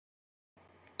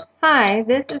Hi,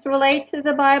 this is Relate to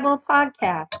the Bible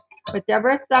podcast with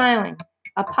Deborah Styling,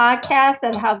 a podcast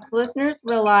that helps listeners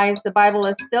realize the Bible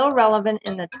is still relevant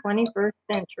in the 21st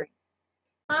century.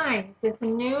 Hi, this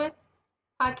newest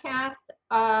podcast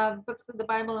of Books of the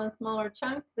Bible in Smaller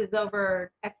Chunks is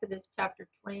over Exodus chapter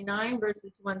 29,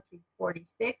 verses 1 through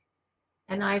 46,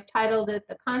 and I've titled it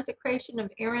The Consecration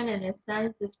of Aaron and His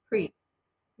Sons as Priests.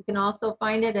 You can also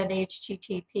find it at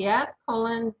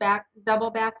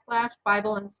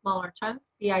https://Bible in smaller chunks,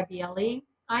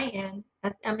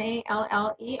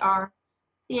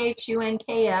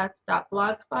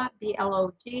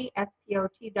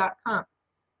 BibleInsmallerchunks.blogspot.com.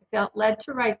 I felt led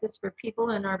to write this for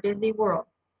people in our busy world.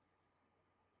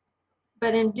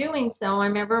 But in doing so,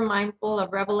 I'm ever mindful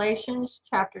of Revelations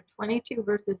chapter 22,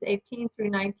 verses 18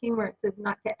 through 19, where it says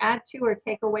not to add to or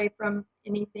take away from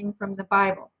anything from the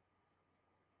Bible.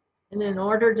 And in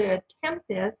order to attempt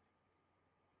this,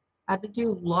 I had to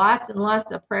do lots and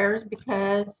lots of prayers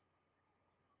because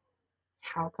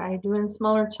how can I do in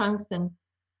smaller chunks and,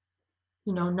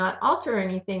 not alter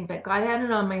anything? But God had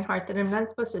it on my heart that I'm not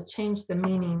supposed to change the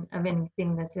meaning of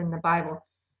anything that's in the Bible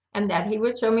and that He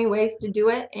would show me ways to do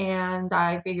it. And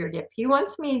I figured if He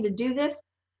wants me to do this,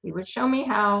 He would show me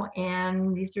how.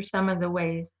 And these are some of the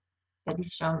ways that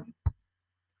He's shown me.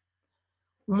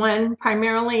 One,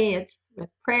 primarily, it's with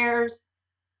prayers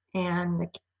and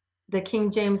the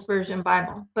King James Version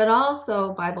Bible, but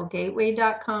also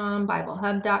BibleGateway.com,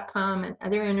 BibleHub.com, and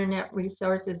other internet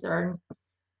resources are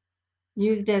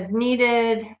used as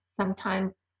needed.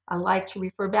 Sometimes I like to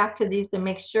refer back to these to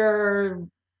make sure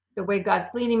the way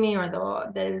God's leading me or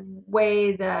the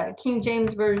way the King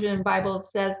James Version Bible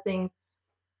says things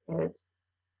is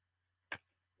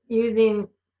using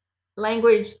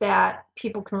language that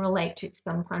people can relate to.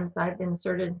 Sometimes I've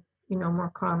inserted,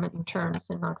 more common terms,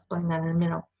 and I'll explain that in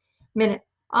a minute.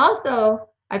 Also,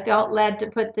 I felt led to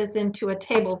put this into a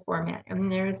table format, and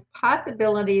there's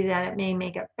possibility that it may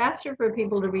make it faster for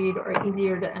people to read or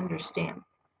easier to understand.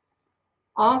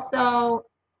 Also,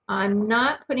 I'm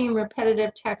not putting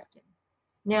repetitive text in.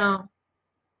 Now,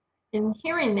 in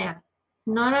hearing that, it's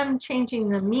not I'm changing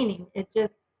the meaning. It's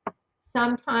just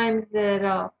sometimes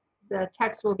the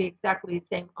text will be exactly the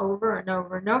same over and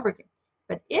over and over again.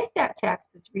 But if that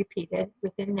text is repeated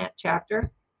within that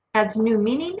chapter, adds new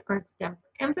meaning, or it's done for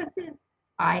emphasis,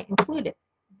 I include it.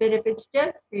 But if it's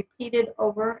just repeated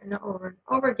over and over and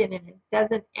over again and it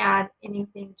doesn't add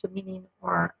anything to meaning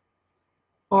or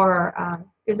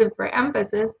isn't for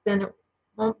emphasis, then it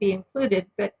won't be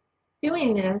included. But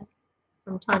doing this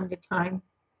from time to time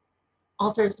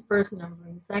alters verse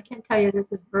numbering. So I can tell you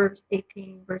this is verse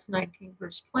 18, verse 19,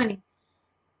 verse 20.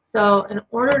 So in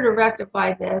order to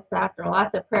rectify this, after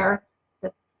lots of prayer,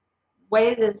 the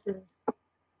way this is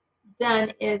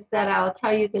done is that I'll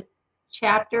tell you the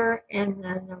chapter and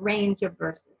then the range of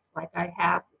verses. Like I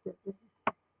have,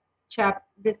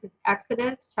 this is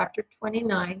Exodus chapter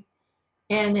 29,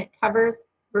 and it covers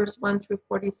verse 1 through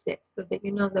 46, so that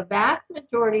you know the vast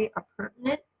majority of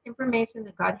pertinent information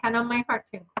that God had on my heart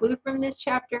to include from this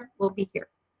chapter will be here.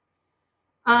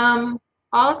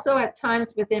 Also, at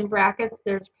times within brackets,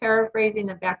 there's paraphrasing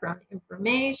of background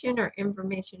information or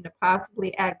information to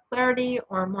possibly add clarity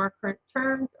or more current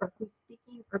terms or who's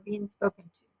speaking or being spoken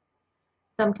to.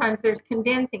 Sometimes there's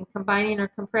condensing, combining, or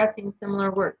compressing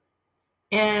similar words.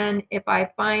 And if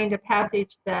I find a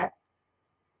passage that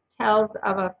tells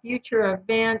of a future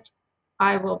event,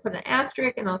 I will put an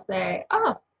asterisk and I'll say,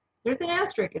 oh, there's an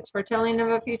asterisk. It's foretelling of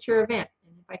a future event.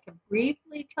 And if I can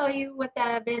briefly tell you what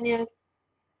that event is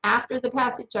after the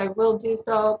passage, I will do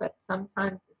so, but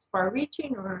sometimes it's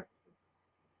far-reaching or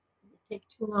it would take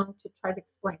too long to try to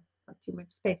explain, or too much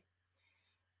space.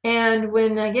 And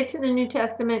when I get to the New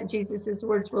Testament, Jesus'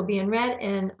 words will be in red,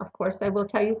 and of course I will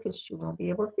tell you because you won't be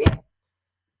able to see it.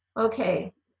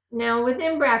 Okay, now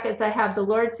within brackets, I have the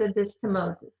Lord said this to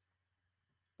Moses.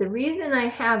 The reason I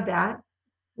have that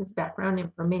is background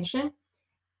information,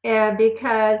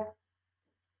 because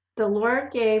the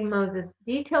Lord gave Moses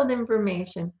detailed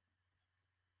information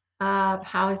of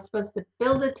how he's supposed to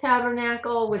build a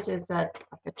tabernacle, which is like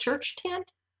a church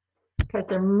tent, because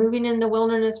they're moving in the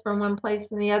wilderness from one place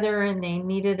to the other, and they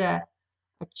needed a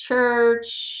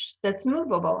church that's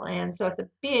movable. And so it's a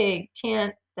big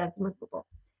tent that's movable.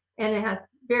 And it has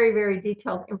very, very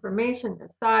detailed information, the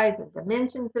size and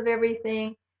dimensions of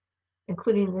everything,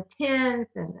 including the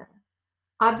tents and the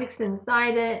objects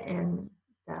inside it, and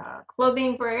the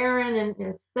clothing for Aaron and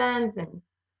his sons,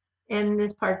 and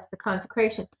this part's the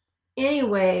consecration.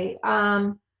 Anyway,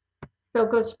 so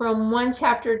it goes from one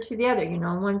chapter to the other.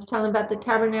 One's telling about the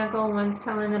tabernacle, one's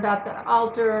telling about the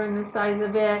altar and the size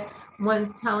of it,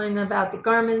 one's telling about the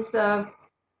garments of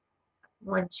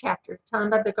one chapter is telling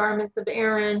about the garments of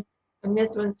Aaron, and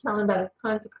this one's telling about his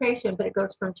consecration, but it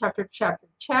goes from chapter to chapter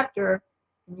to chapter,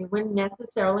 and you wouldn't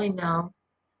necessarily know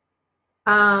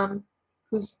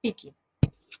who's speaking.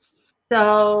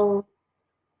 So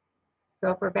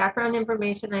for background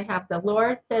information, I have the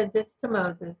Lord said this to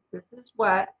Moses, this is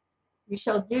what you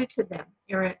shall do to them,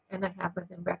 Aaron, and I have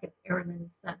within brackets Aaron and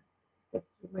his son. Because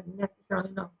you wouldn't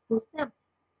necessarily know who's them.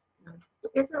 You know,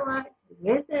 Israelites, who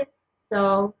is it?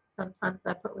 So sometimes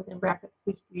I put within brackets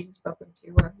who's being spoken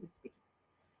to or who's speaking.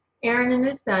 Aaron and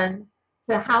his sons,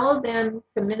 to hallow them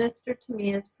to minister to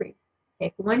me as priests.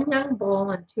 Take one young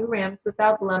bull and 2 rams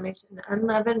without blemish and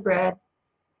unleavened bread,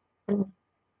 and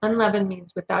unleavened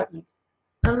means without yeast.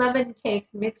 Unleavened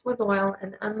cakes mixed with oil,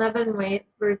 and unleavened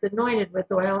wafers anointed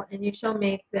with oil, and you shall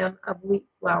make them of wheat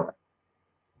flour.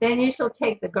 Then you shall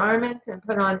take the garments and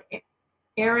put on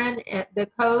Aaron the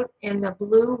coat and the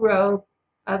blue robe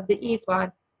of the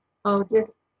ephod. I tell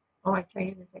you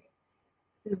in a second.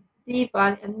 The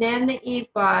ephod, and then the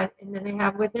ephod, and then I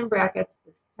have within brackets,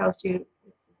 this tells you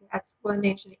the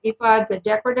explanation. Ephod's a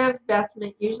decorative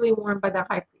vestment usually worn by the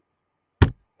high priest.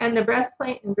 And the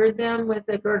breastplate, and gird them with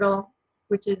the girdle,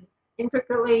 which is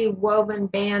intricately woven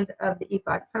band of the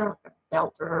ephod, kind of like a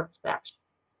belt or sash.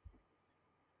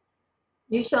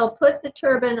 You shall put the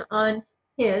turban on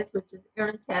his, which is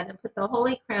Aaron's head, and put the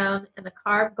holy crown and the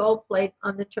carved gold plate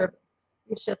on the turban.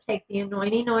 You shall take the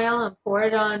anointing oil and pour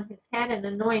it on his head and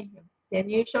anoint him. Then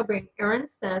you shall bring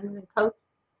Aaron's sons and coats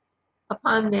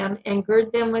upon them and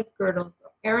gird them with girdles.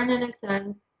 Aaron and his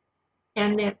sons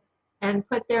and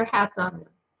put their hats on them.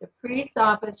 The priest's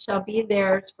office shall be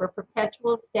theirs for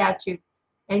perpetual statute,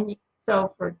 and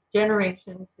so for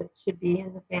generations it should be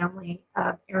in the family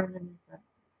of Aaron and his sons.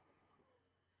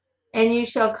 And you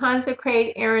shall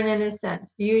consecrate Aaron and his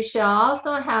sons. You shall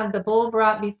also have the bull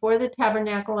brought before the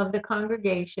tabernacle of the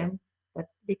congregation.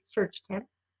 That's the church tent,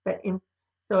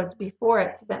 so it's before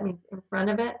it, so that means in front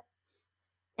of it.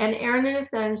 And Aaron and his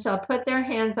sons shall put their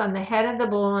hands on the head of the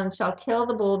bull and shall kill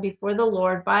the bull before the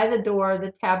Lord by the door of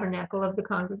the tabernacle of the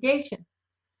congregation.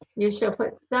 You shall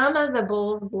put some of the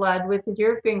bull's blood with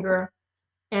your finger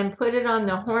and put it on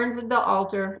the horns of the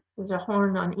altar. There's a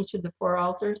horn on each of the 4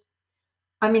 altars.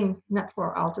 Not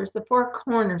 4 altars, the 4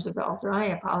 corners of the altar. I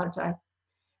apologize.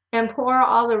 And pour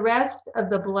all the rest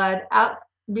of the blood out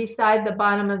beside the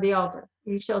bottom of the altar.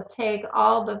 You shall take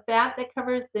all the fat that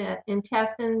covers the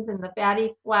intestines and the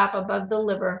fatty flap above the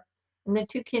liver and the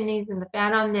 2 kidneys and the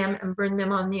fat on them and burn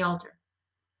them on the altar.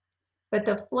 But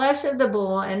the flesh of the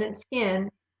bull and its skin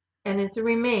and its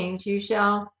remains you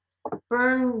shall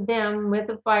burn them with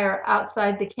a fire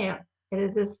outside the camp. It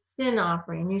is a sin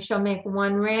offering. You shall make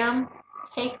 1 ram,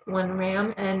 take 1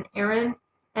 ram, and Aaron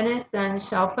and his sons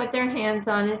shall put their hands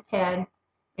on its head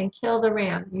and kill the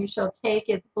ram. You shall take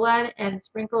its blood and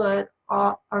sprinkle it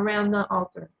all around the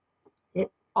altar. You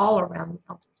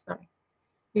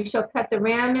shall cut the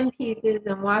ram in pieces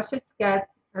and wash its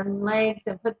guts and legs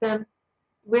and put them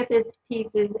with its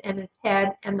pieces and its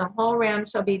head, and the whole ram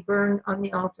shall be burned on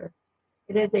the altar.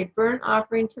 It is a burnt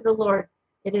offering to the Lord.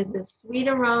 It is a sweet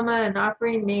aroma, an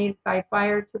offering made by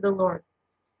fire to the Lord.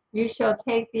 You shall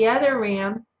take the other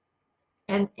ram,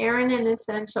 and Aaron and his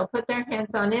sons shall put their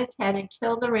hands on its head and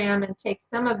kill the ram and take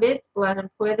some of its blood and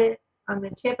put it on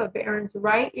the tip of Aaron's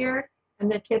right ear and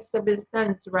the tips of his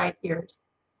sons' right ears,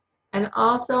 and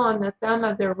also on the thumb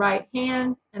of their right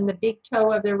hand and the big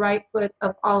toe of their right foot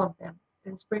of all of them,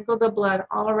 and sprinkle the blood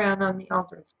all around on the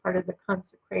altar as part of the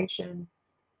consecration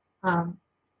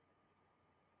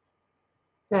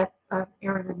that of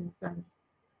Aaron and his sons.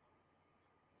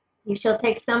 You shall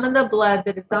take some of the blood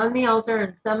that is on the altar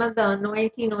and some of the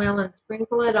anointing oil and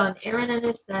sprinkle it on Aaron and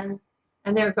his sons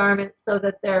and their garments, so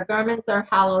that their garments are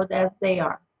hallowed as they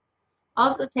are.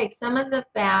 Also take some of the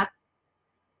fat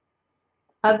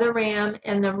of the ram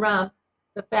and the rump,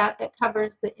 the fat that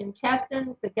covers the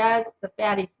intestines, the guts, the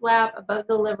fatty flap above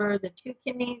the liver, the 2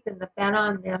 kidneys, and the fat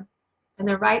on them, and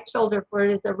the right shoulder, for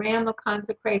it is a ram of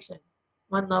consecration.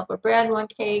 1 loaf of bread, 1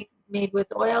 cake made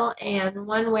with oil, and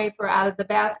 1 wafer out of the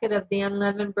basket of the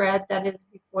unleavened bread that is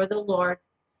before the Lord.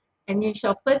 And you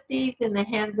shall put these in the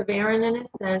hands of Aaron and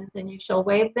his sons, and you shall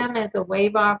wave them as a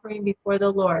wave offering before the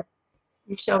Lord.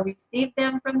 You shall receive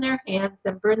them from their hands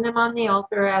and burn them on the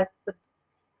altar as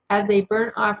a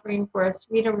burnt offering for a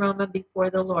sweet aroma before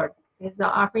the Lord. It is an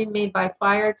offering made by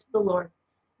fire to the Lord.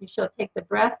 You shall take the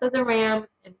breast of the ram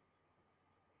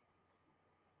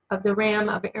of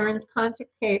Aaron's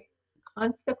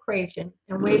consecration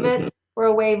and wave it for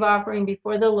a wave offering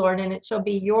before the Lord, and it shall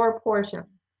be your portion.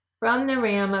 From the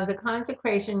ram of the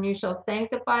consecration you shall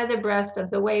sanctify the breast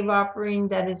of the wave offering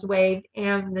that is waved,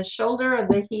 and the shoulder of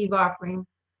the heave offering,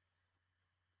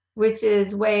 which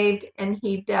is waved and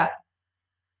heaved up,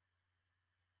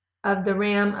 of the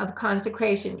ram of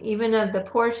consecration, even of the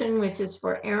portion which is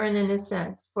for Aaron and his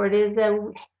sons. For it is a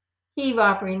heave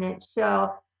offering, it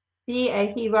shall be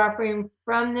a heave offering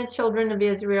from the children of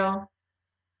Israel.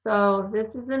 So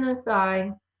this is an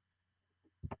aside.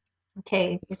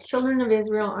 Okay, the children of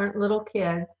Israel aren't little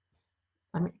kids.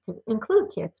 I mean, it could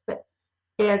include kids, but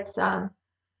it's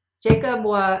Jacob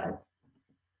was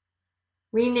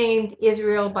renamed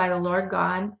Israel by the Lord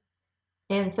God,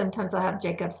 and sometimes I'll have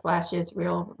Jacob /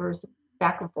 Israel verse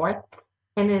back and forth,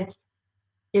 and it's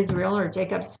Israel or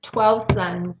Jacob's 12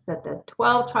 sons that the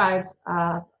 12 tribes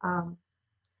of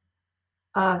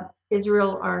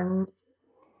Israel are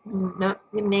not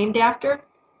named after,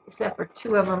 except for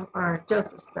 2 of them are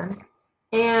Joseph's sons,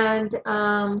 and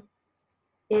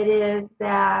it is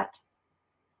that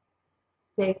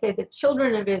they say the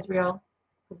children of Israel,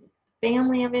 because it's the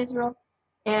family of Israel.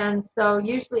 And so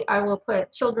usually I will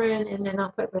put children and then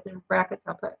I'll put within brackets,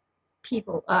 I'll put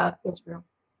people of Israel.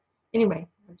 Anyway,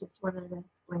 I just wanted to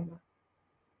explain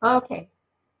that. Okay.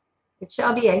 It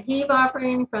shall be a heave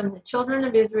offering from the children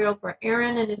of Israel for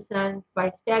Aaron and his sons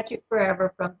by statute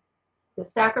forever, from the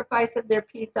sacrifice of their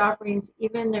peace offerings,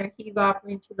 even their heave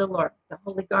offering to the Lord. The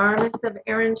holy garments of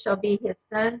Aaron shall be his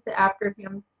sons after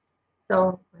him.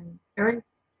 So when Aaron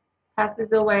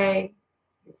passes away,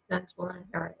 his sons will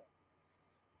inherit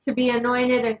it. To be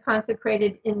anointed and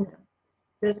consecrated in them.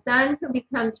 The son who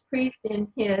becomes priest in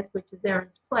his, which is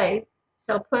Aaron's place,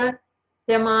 shall put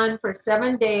them on for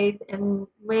 7 days, and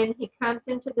when he comes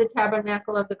into the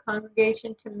tabernacle of the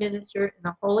congregation to minister in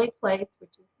the holy place,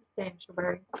 which is the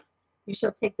sanctuary, you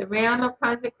shall take the ram of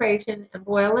consecration and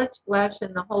boil its flesh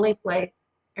in the holy place.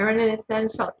 Aaron and his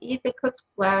sons shall eat the cooked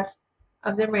flesh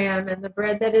of the ram and the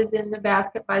bread that is in the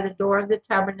basket by the door of the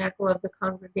tabernacle of the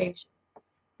congregation.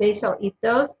 They shall eat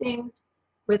those things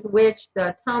with which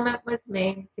the atonement was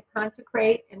made to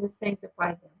consecrate and to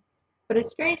sanctify them. But a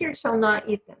stranger shall not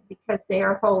eat them, because they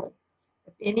are holy.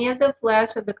 If any of the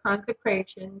flesh of the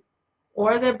consecrations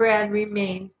or the bread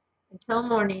remains until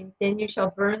morning, then you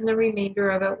shall burn the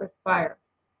remainder of it with fire.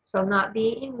 It shall not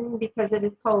be eaten, because it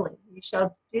is holy. You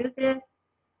shall do this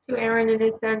to Aaron and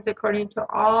his sons according to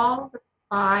all that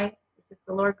I, which is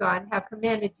the Lord God, have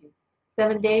commanded you.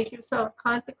 7 days you shall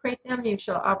consecrate them. You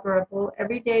shall offer a bull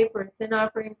every day for a sin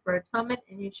offering for atonement,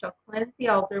 and you shall cleanse the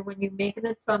altar when you make an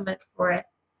atonement for it,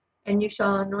 and you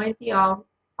shall anoint the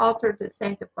altar to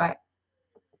sanctify it.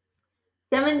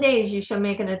 7 days you shall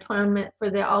make an atonement for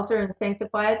the altar and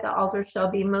sanctify it. The altar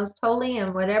shall be most holy,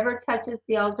 and whatever touches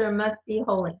the altar must be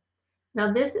holy.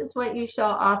 Now this is what you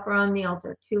shall offer on the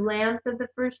altar: 2 lambs of the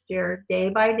first year, day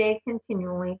by day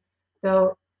continually,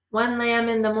 though 1 lamb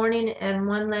in the morning, and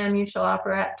 1 lamb you shall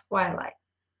offer at twilight.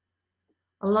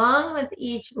 Along with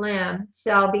each lamb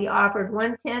shall be offered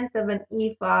 1/10 of an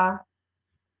ephah,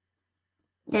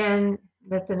 and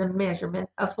that's in a measurement,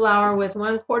 of flour with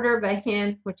 1/4 of a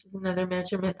hin, which is another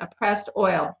measurement, of pressed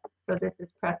oil. So this is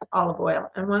pressed olive oil,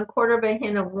 and 1/4 of a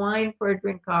hin of wine for a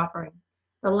drink offering.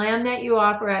 The lamb that you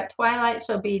offer at twilight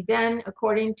shall be done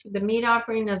according to the meat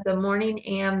offering of the morning,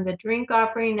 and the drink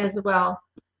offering as well,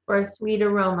 for a sweet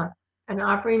aroma, an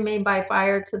offering made by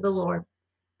fire to the Lord.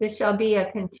 This shall be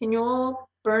a continual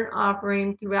burnt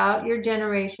offering throughout your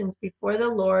generations before the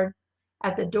Lord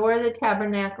at the door of the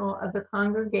tabernacle of the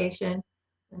congregation.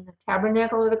 And the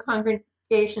tabernacle of the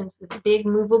congregation is this big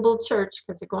movable church,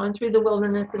 because they're going through the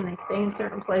wilderness and they stay in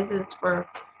certain places for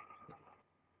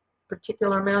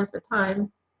particular amounts of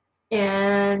time.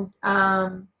 And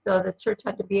so the church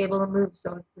had to be able to move.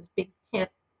 So it's this big tent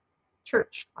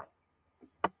church.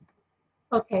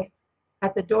 Okay.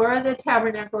 At the door of the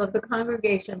tabernacle of the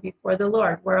congregation before the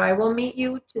Lord, where I will meet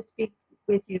you to speak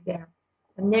with you there.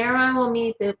 And there I will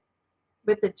meet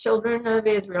with the children of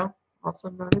Israel, also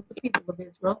known as the people of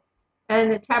Israel. And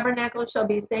the tabernacle shall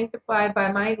be sanctified by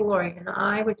my glory, and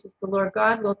I, which is the Lord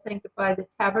God, will sanctify the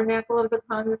tabernacle of the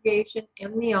congregation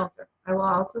and the altar. I will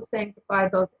also sanctify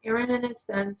both Aaron and his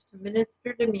sons to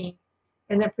minister to me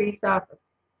in the priest's office.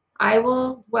 I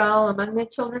will dwell among the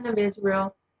children of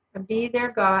Israel and be their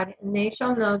God, and they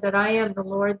shall know that I am the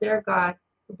Lord their God,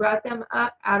 who brought them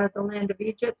up out of the land of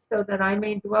Egypt, so that I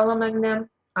may dwell among them.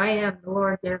 I am the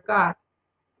Lord their God.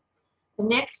 The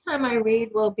next time I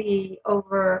read will be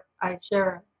over, I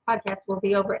share a podcast, will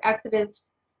be over Exodus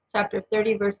chapter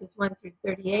 30, verses 1 through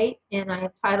 38, and I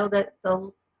have titled it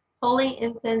The Holy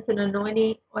Incense and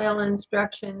Anointing Oil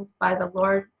Instructions by the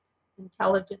Lord's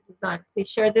Intelligent Design. Please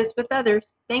share this with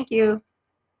others. Thank you.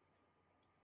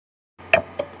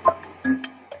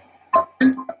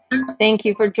 Thank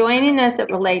you for joining us at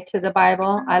Relate to the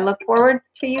Bible. I look forward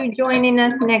to you joining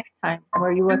us next time,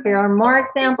 where you will hear more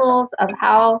examples of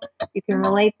how you can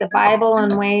relate the Bible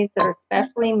in ways that are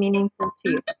especially meaningful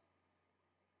to you.